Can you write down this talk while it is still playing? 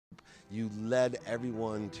You led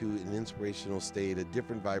everyone to an inspirational state, a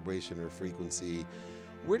different vibration or frequency.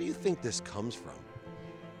 Where do you think this comes from?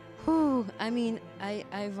 Whew, I mean,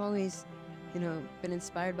 I've always, been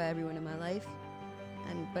inspired by everyone in my life.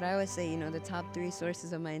 But I always say, the top three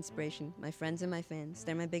sources of my inspiration, my friends and my fans,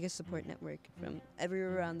 they're my biggest support network from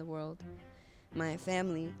everywhere around the world. My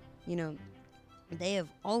family, you know, they've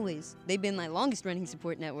been my longest running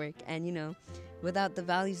support network. And, without the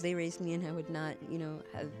values they raised me in, I would not,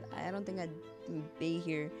 I don't think I'd be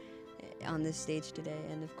here on this stage today.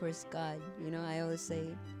 And of course, God, I always say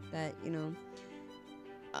that,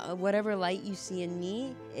 whatever light you see in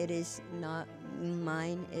me, it is not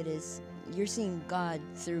mine. You're seeing God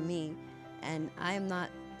through me, and I am not.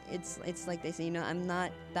 It's like they say, I'm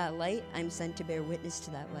not that light. I'm sent to bear witness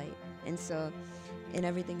to that light, and so, in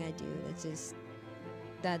everything I do,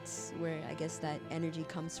 that's where I guess that energy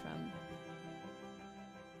comes from.